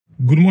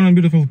Good morning,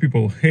 beautiful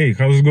people. Hey,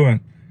 how's it going?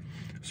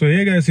 So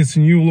yeah, guys, it's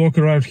a new vlog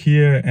arrived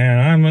here,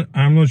 and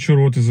I'm not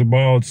sure what it's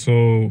about.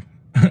 So,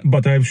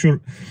 but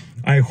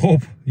I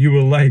hope you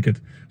will like it.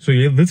 So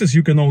yeah, this is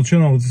uCANall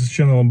channel. This is a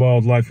channel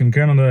about life in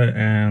Canada,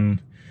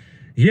 and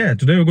yeah,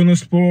 today we're gonna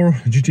explore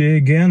GTA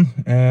again,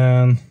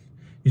 and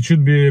it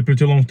should be a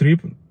pretty long trip.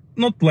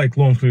 Not like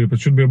long trip.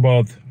 It should be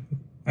about,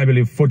 I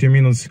believe, 40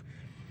 minutes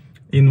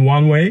in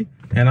one way,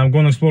 and I'm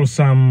gonna explore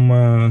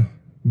some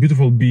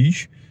beautiful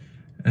beach.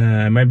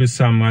 Maybe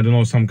some, I don't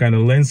know, some kind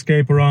of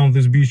landscape around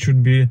this beach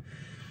should be.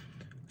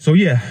 So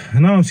yeah,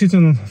 now I'm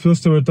sitting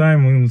first of a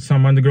time in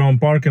some underground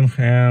parking,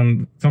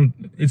 and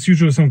it's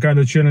usually some kind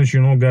of challenge,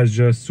 you know, guys,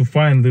 just to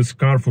find this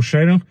car for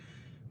sharing.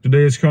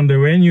 Today is Hyundai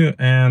Venue,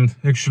 and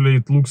actually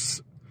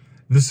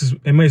this is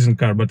amazing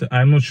car, but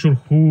I'm not sure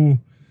who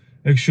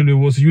actually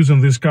was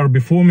using this car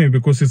before me,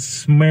 because it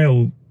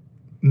smells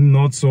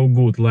not so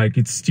good, like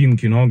it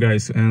stinks, you know,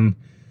 guys. And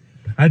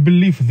I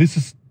believe this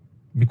is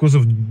because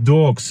of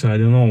dogs, I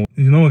don't know.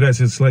 You know,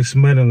 guys, it's like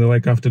smelling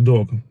like after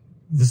dog.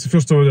 This is the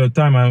first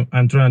time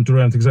I'm trying to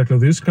rent exactly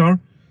this car.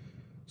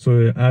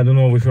 So I don't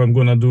know if I'm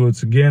gonna do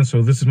it again.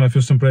 So this is my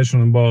first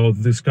impression about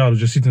this car.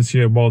 Just sitting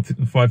here about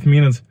 5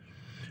 minutes.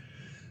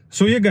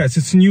 So yeah, guys,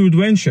 it's a new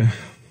adventure.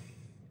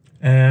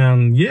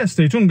 And yeah,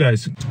 stay tuned,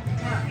 guys.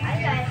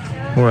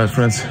 Alright,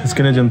 friends, it's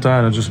Canadian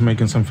Tire. I'm just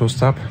making some first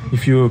stop.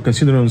 If you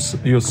consider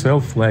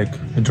yourself like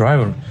a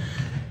driver,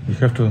 you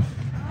have to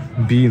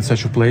be in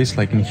such a place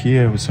like in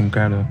here with some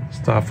kind of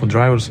stuff for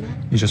drivers.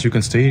 It's just you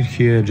can stay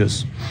here,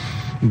 just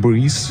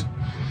breathe,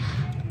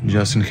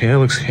 just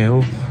inhale,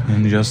 exhale,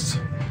 and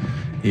just,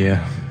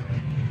 yeah,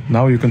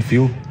 now you can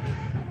feel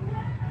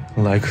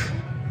like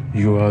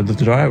you are the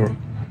driver.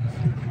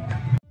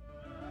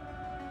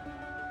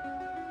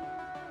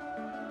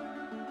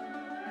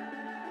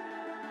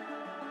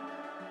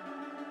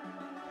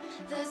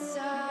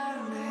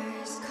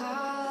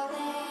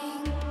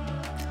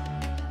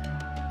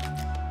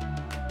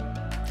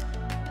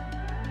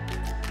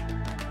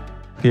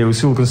 Yeah, we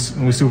still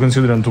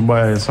considering to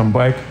buy some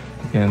bike,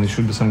 and it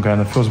should be some kind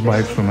of first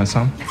bike for my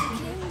son.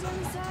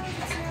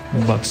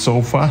 But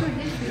so far,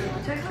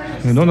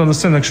 we don't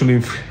understand actually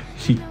if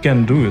he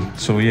can do it.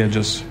 So yeah,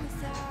 just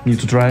need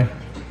to try.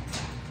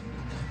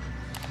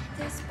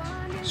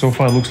 So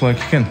far, it looks like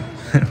he can.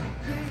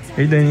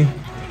 Hey, Danny.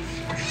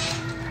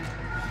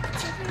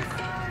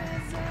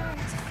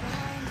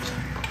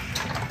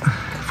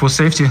 For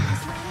safety,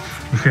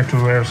 you have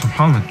to wear some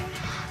helmet.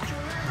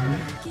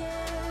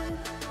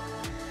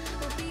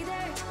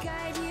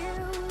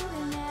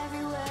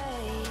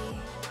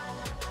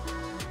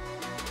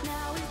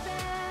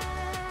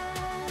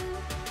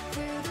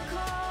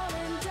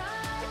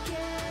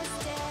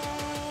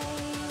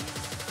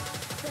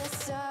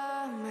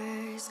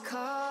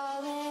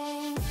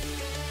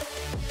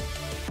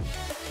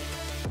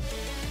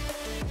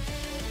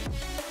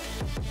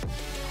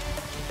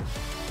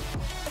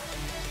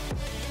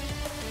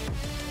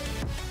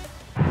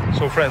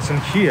 So friends, in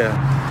here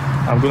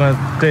I'm gonna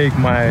take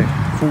my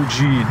full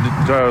G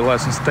driver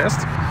license test.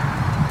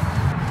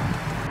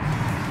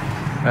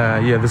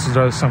 Yeah, this is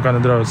some kind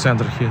of driver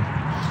center here.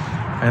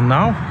 And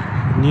now,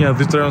 near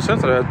this driver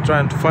center, I'm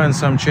trying to find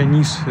some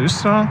Chinese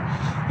restaurant.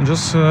 And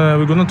just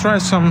we're gonna try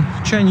some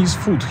Chinese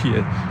food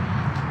here.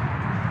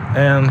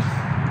 And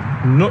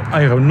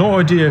I have no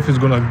idea if it's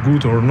gonna be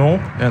good or no.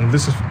 And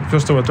this is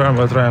first of all time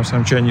I'm trying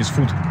some Chinese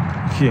food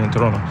here in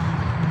Toronto.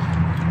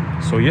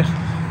 So yeah.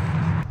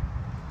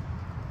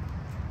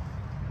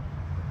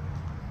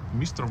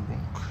 Mr.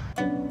 Wong.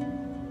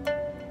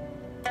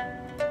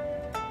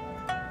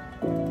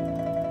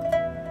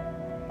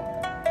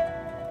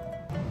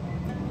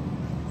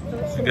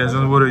 You guys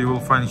don't worry, you will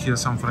find here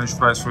some French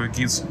fries for your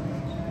kids.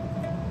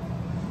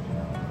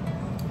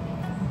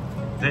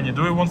 Danny,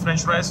 do you want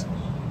French fries?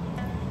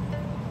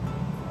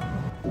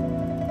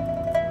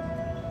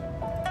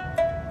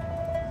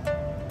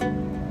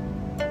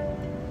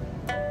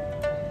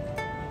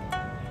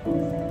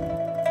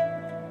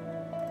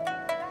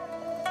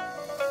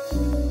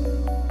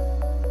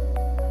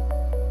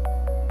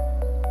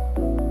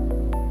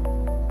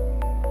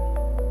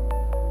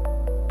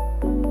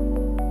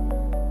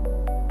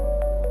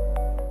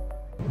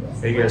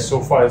 Hey guys, so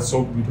far it's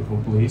so beautiful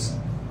place.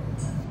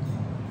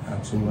 I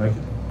absolutely like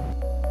it.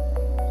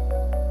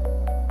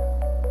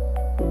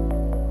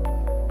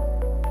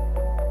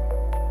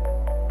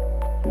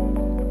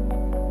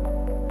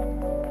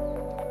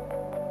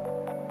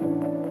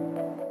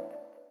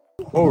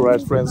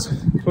 Alright, friends,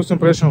 first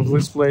impression of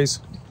this place.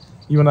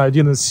 Even I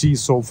didn't see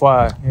so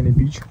far any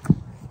beach,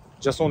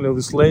 just only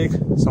this lake,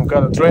 some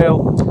kind of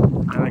trail,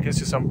 and I can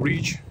see some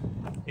bridge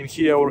in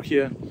here or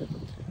here.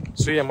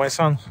 So yeah, my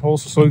son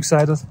also so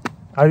excited.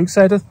 Are you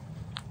excited?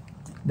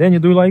 Danny,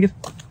 do you like it?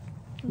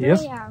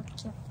 Yes?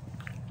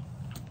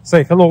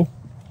 Say hello.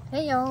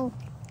 Hello.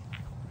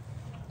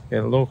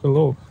 Hello,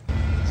 hello.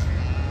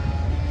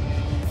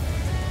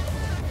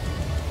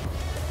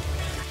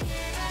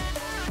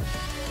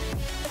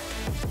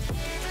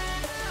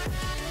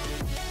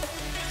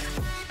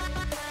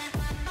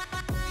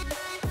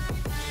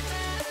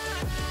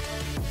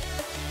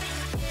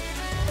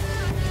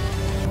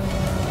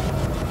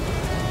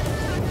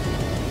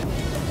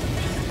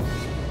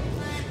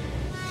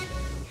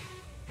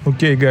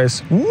 Okay, guys,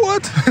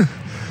 what?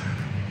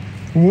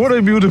 What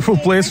a beautiful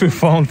place we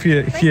found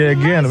here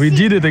again. We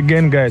did it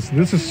again, guys.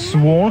 This is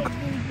swan.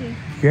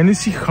 Can you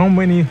see how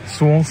many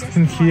swans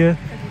in here?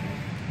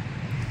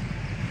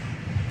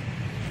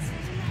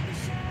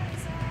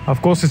 Of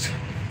course,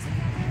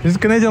 it's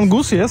Canadian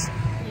goose, yes?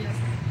 Yes.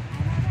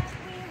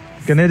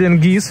 Canadian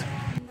geese.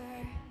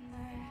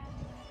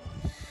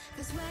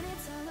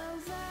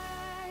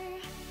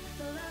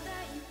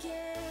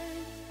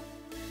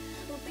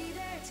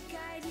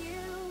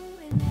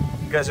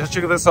 Guys, just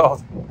check this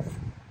out.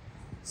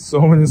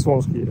 So many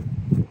swans here.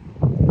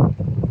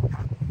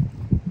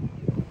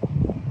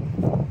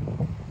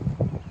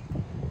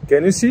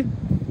 Can you see?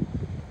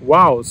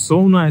 Wow,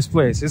 so nice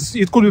place.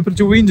 It could be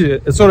pretty windy.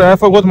 Sorry, I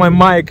forgot my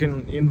mic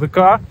in the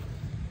car.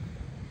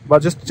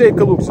 But just take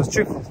a look. Just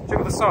check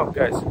this out,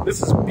 guys.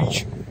 This is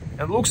beach.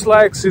 And looks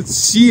like it's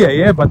sea,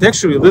 yeah. But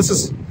actually, this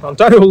is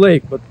Ontario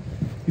Lake. But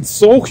it's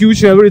so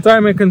huge. Every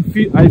time I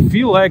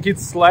feel like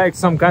it's like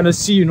some kind of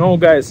sea, you know,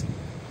 guys.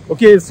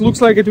 Okay, it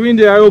looks like it's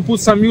windy. I will put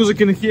some music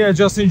in here.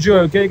 Just enjoy,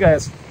 okay,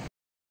 guys?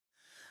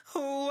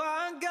 Oh,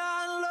 I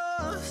got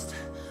lost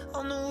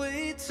on the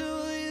way to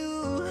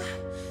you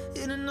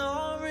in an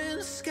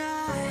orange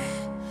sky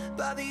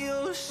by the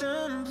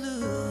ocean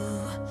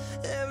blue.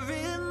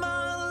 Every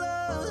mile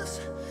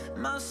lost,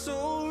 my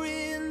soul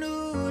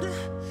renewed,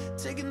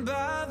 taken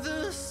by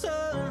the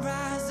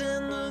sunrise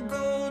and the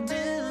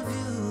golden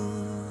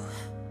view.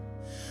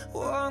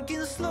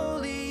 Walking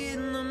slowly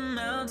in the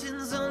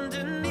mountains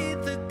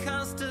underneath the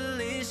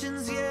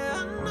constellations.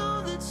 Yeah, I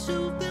know that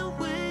you've been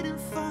waiting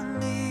for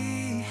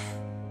me.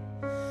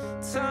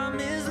 Time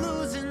is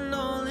losing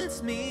all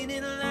its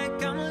meaning,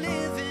 like I'm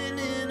living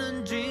in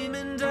a dream,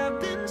 and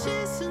I've been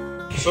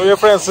chasing. So yeah,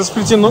 friends, it's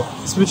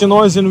pretty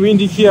noisy and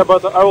windy here,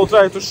 but I will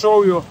try to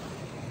show you.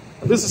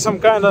 This is some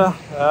kind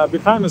of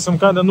behind me, some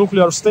kind of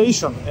nuclear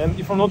station, and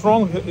if I'm not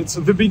wrong, it's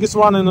the biggest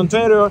one in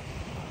Ontario,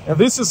 and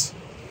this is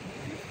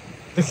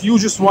the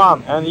hugest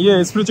one, and yeah,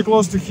 it's pretty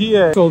close to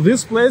here. So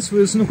this place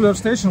with nuclear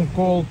station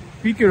called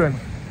Pickering,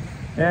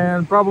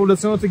 and probably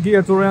it's not a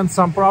gear to rent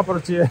some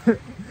property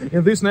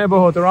in this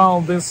neighborhood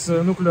around this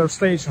nuclear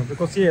station,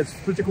 because yeah, it's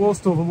pretty close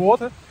to the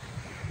water.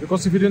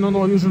 Because if you didn't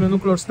know, usually a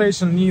nuclear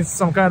station needs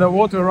some kind of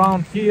water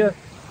around here,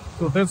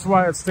 so that's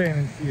why it's staying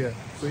in here.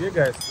 So yeah,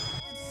 guys.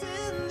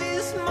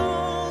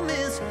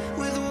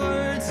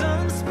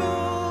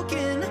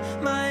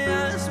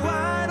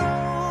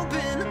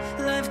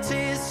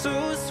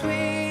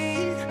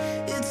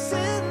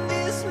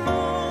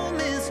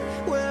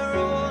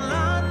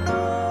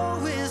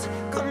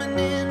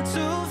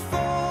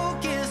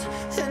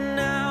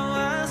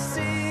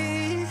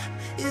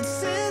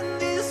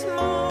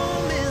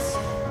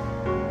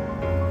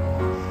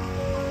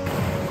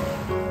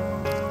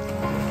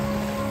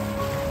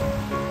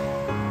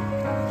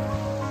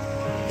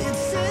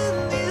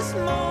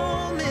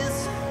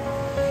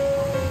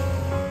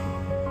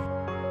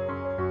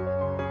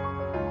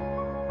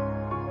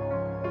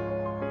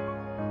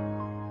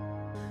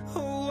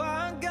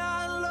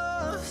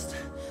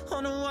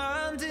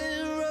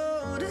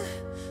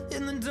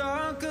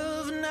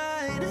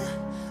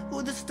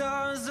 The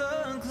stars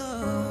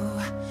aglow,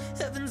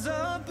 heaven's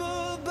up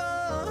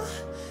above,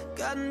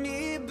 got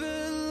me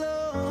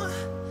below,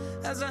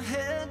 as I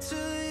head to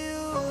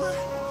you,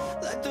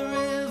 like the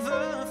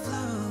river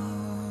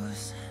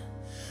flows,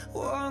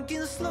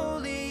 walking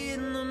slowly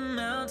in the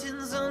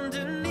mountains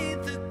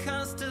underneath the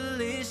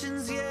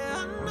constellations.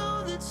 Yeah, I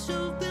know that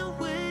you've been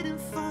waiting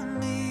for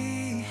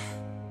me.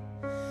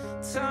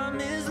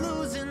 Time is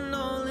losing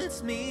all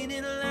its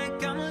meaning,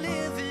 like I'm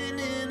living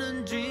in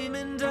a dream,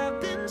 and I've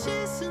been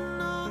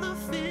chasing all the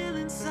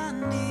feelings I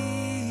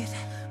need.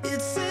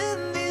 It's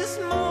in these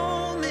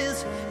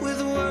moments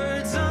with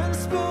words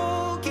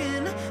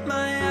unspoken,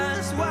 my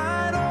eyes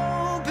wide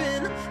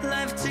open,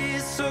 life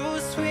tastes so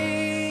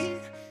sweet.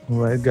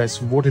 Alright,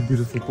 guys, what a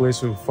beautiful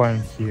place we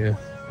find here.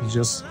 It's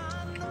just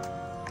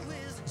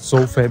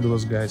so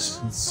fabulous, guys.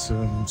 It's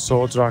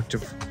so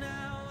attractive.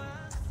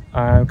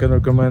 I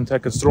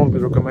can strongly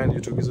recommend you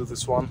to visit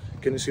this one.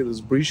 Can you see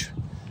this bridge?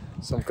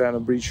 Some kind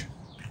of bridge.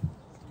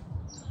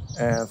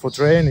 And for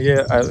train,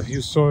 yeah,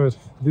 you saw it.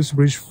 This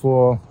bridge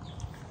for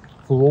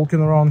walking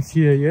around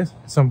here, yeah.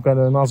 Some kind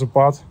of another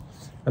part,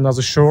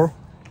 another shore,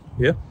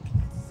 yeah.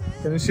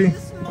 Can you see?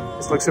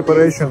 It's like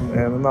separation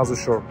and another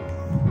shore.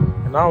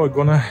 And now we're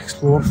gonna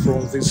explore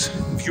from this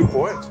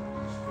viewpoint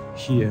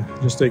here.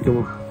 Just take a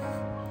look.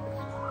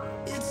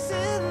 It's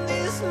in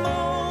these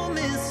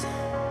moments.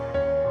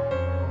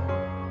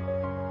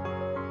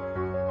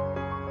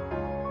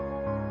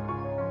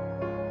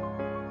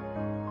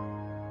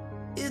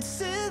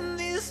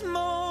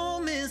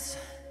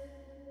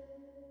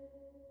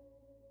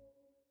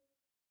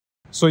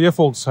 So yeah,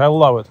 folks, I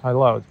love it. I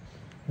love it.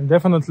 And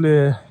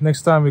definitely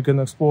next time we can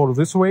explore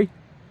this way.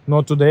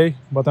 Not today,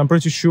 but I'm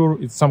pretty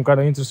sure it's some kind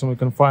of interesting we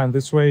can find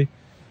this way.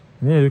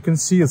 And yeah, you can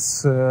see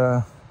it's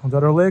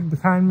another lake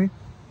behind me.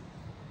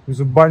 There's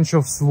a bunch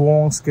of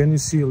swans. Can you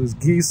see these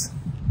geese?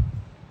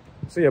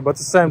 So yeah, but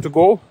it's time to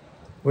go.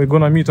 We're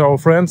gonna meet our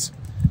friends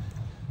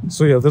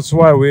So yeah, that's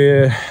why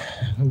we're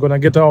gonna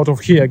get out of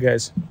here,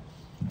 guys.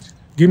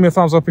 Give me a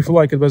thumbs up if you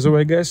like it, by the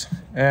way, guys,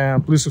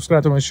 and please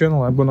subscribe to my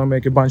channel. I'm gonna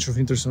make a bunch of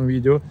interesting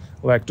video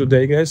like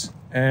today, guys,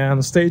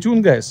 and stay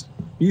tuned, guys.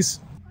 Peace.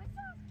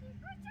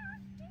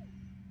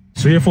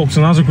 So yeah, folks,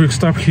 another quick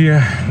stop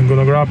here. I'm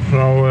gonna grab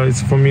now,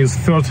 it's for me, it's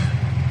third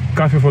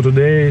coffee for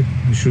today.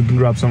 We should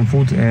grab some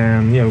food,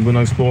 and yeah, we're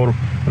gonna explore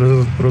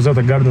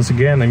Rosseta Gardens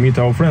again and meet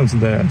our friends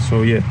there.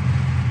 So yeah,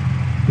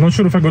 not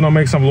sure if I'm gonna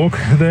make some vlog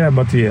there,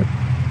 but yeah,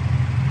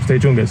 stay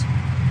tuned, guys.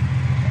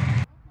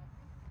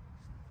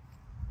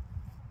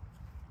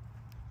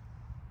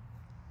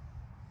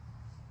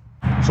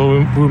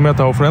 So we met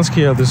our friends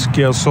here. This is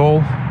Kia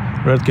Soul,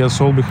 red Kia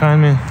Soul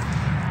behind me.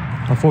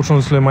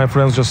 Unfortunately, my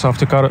friends just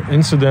after car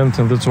incident,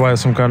 and that's why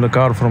some kind of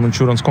car from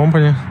insurance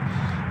company.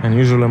 And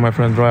usually my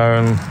friend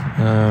driving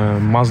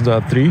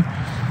Mazda 3.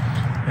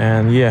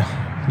 And yeah,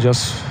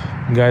 just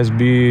guys,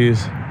 be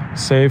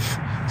safe.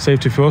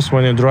 Safety first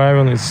when you're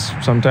driving.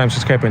 Sometimes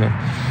it's happening,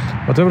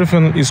 but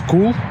everything is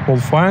cool, all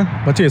fine.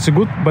 But yeah,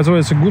 by the way,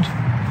 it's a good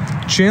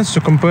chance to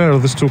compare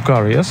these two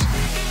cars. Yes.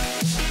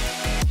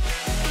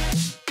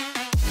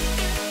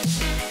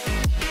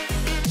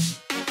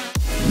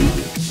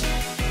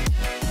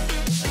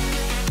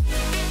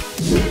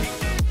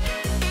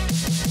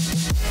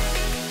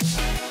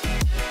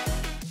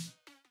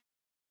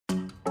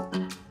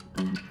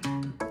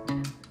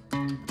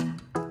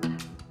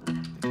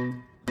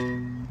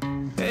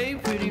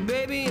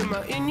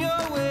 In your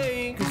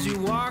way, 'cause you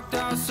walked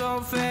out so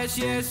fast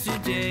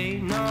yesterday.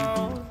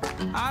 No,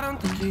 I don't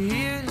think you're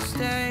here to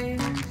stay.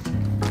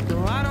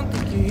 No, I don't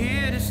think you're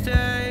here to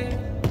stay.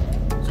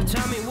 So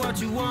tell me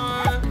what you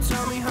want,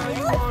 tell me how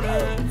you want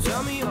it.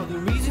 Tell me all the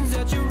reasons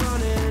that you're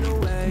running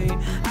away.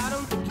 I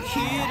don't think you're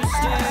here to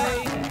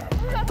stay.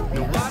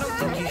 No, I don't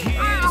think you're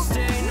here to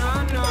stay. No,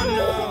 no,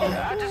 no.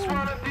 I just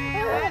wanna be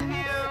with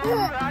you.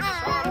 I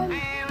just wanna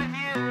be with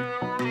you.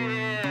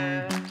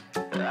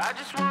 Yeah, I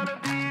just wanna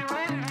be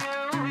with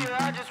you.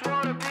 I just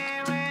wanna be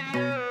with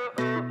you.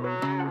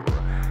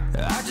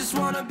 I just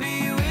wanna be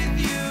with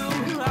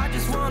you. I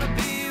just wanna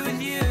be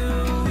with you.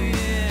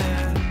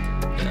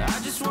 Yeah, I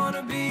just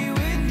wanna be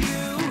with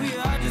you.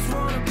 Yeah, I just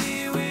wanna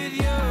be with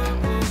you.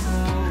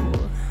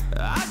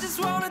 I just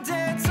wanna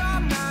dance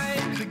all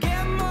night,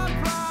 forget my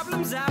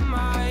problems. I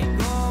might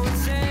go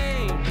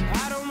insane.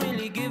 I don't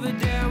really give a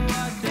damn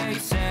what they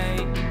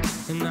say.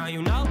 And now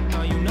you know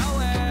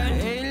it.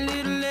 Hey,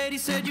 little lady,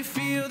 said you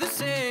feel the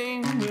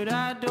same, but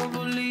I don't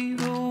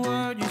believe a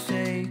word you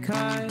say,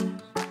 'cause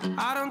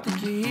I don't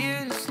think you're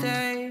here to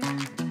stay.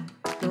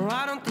 No,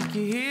 I don't think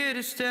you're here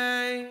to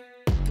stay.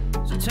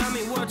 So tell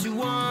me what you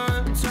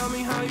want, tell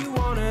me how you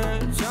want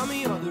it. Tell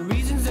me all the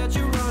reasons that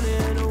you're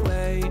running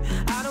away.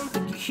 I don't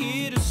think you're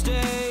here to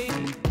stay.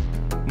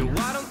 No,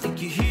 I don't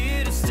think you're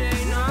here to stay.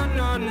 No,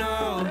 no,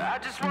 no. I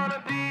just wanna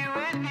be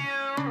with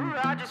you.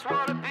 I just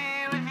wanna be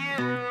with you.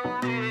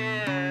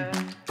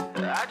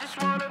 Yeah, I just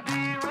wanna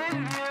be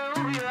with you.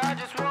 Yeah, I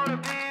just wanna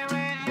be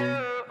with you.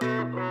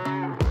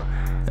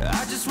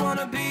 I just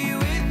wanna be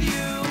with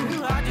you.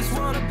 I just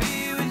wanna be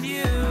with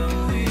you.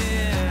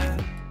 Yeah.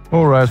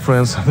 All right,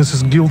 friends, this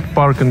is Guild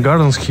Park and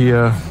Gardens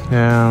here,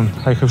 and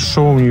I have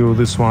shown you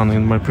this one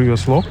in my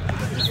previous vlog,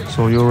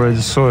 so you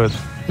already saw it.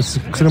 It's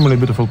an extremely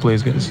beautiful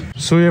place, guys.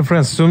 So yeah,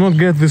 friends, do not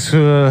get this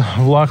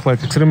vlog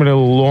like extremely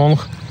long,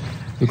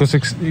 because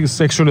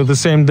it's actually the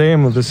same day,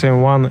 the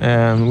same one,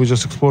 and we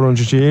just exploring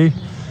GTA.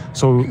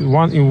 So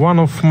in one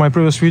of my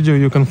previous video,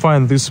 you can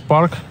find this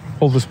park.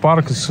 All this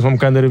park is some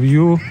kind of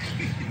review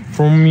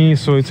from me.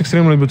 So it's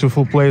extremely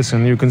beautiful place,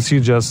 and you can see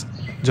just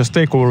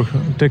take a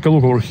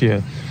look over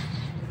here.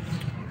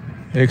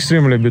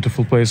 Extremely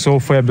beautiful place, so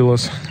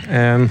fabulous.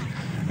 And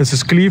this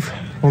is cliff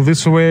on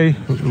this way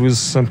with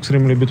some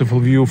extremely beautiful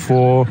view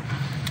for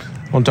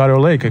Ontario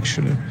Lake,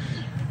 actually.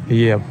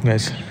 Yeah,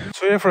 guys.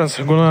 So yeah, friends,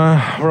 I'm gonna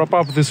wrap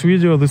up this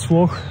video, this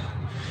vlog.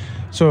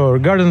 So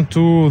regarding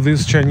to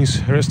this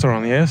Chinese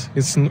restaurant, yes,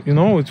 it's, you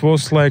know, it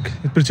was like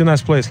a pretty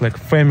nice place, like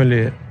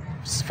family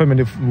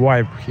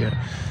vibe here,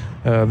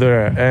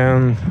 there.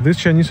 And this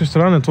Chinese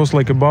restaurant, it was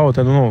like about,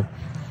 I don't know,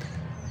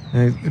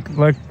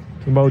 like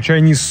about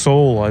Chinese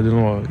soul, I don't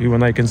know,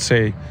 even I can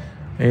say.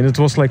 And it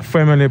was like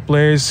family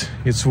place.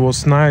 It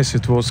was nice,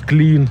 it was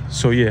clean.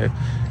 So yeah,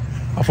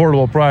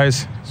 affordable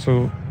price.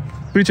 So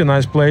pretty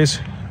nice place.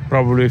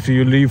 Probably if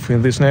you live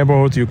in this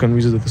neighborhood, you can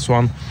visit this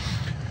one.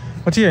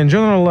 But yeah, in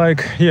general,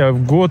 like, yeah,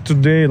 I've got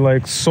today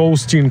like so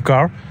steam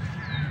car.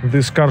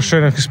 This car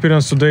sharing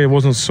experience today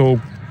wasn't so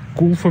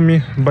cool for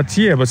me. But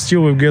yeah, but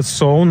still we get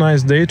so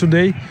nice day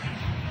today.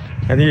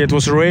 And yeah, it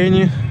was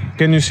rainy.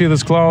 Can you see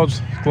this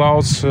clouds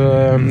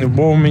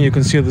above me? You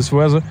can see this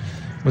weather.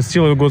 But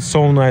still we got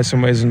so nice,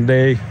 amazing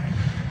day.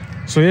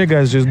 So yeah,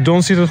 guys, just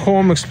don't sit at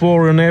home,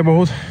 explore your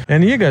neighborhood.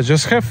 And yeah, guys,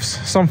 just have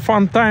some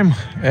fun time.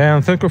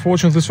 And thank you for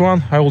watching this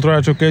one. I will try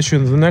to catch you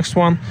in the next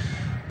one.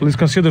 Please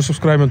consider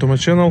subscribing to my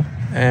channel.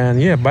 And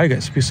yeah, bye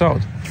guys, peace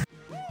out.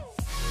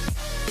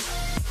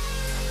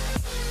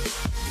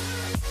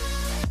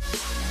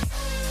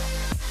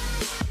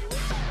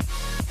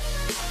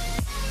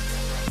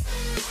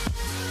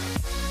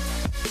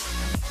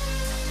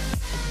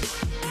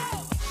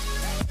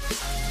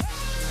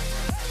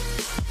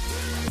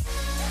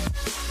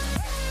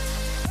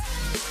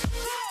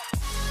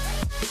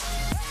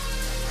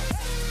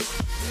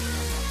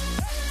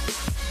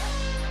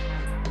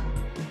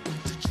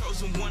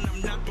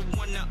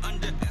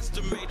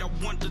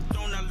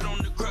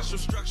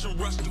 social structure,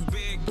 rush through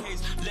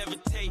barricades,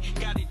 levitate,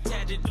 got it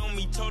tatted on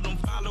me, told them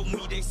follow me,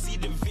 they see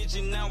the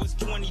vision, now it's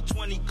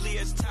 2020,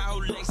 clear as Tahoe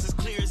Lakes, as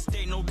clear as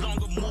day, no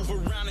longer move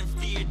around in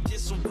fear,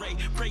 disarray,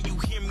 pray you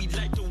hear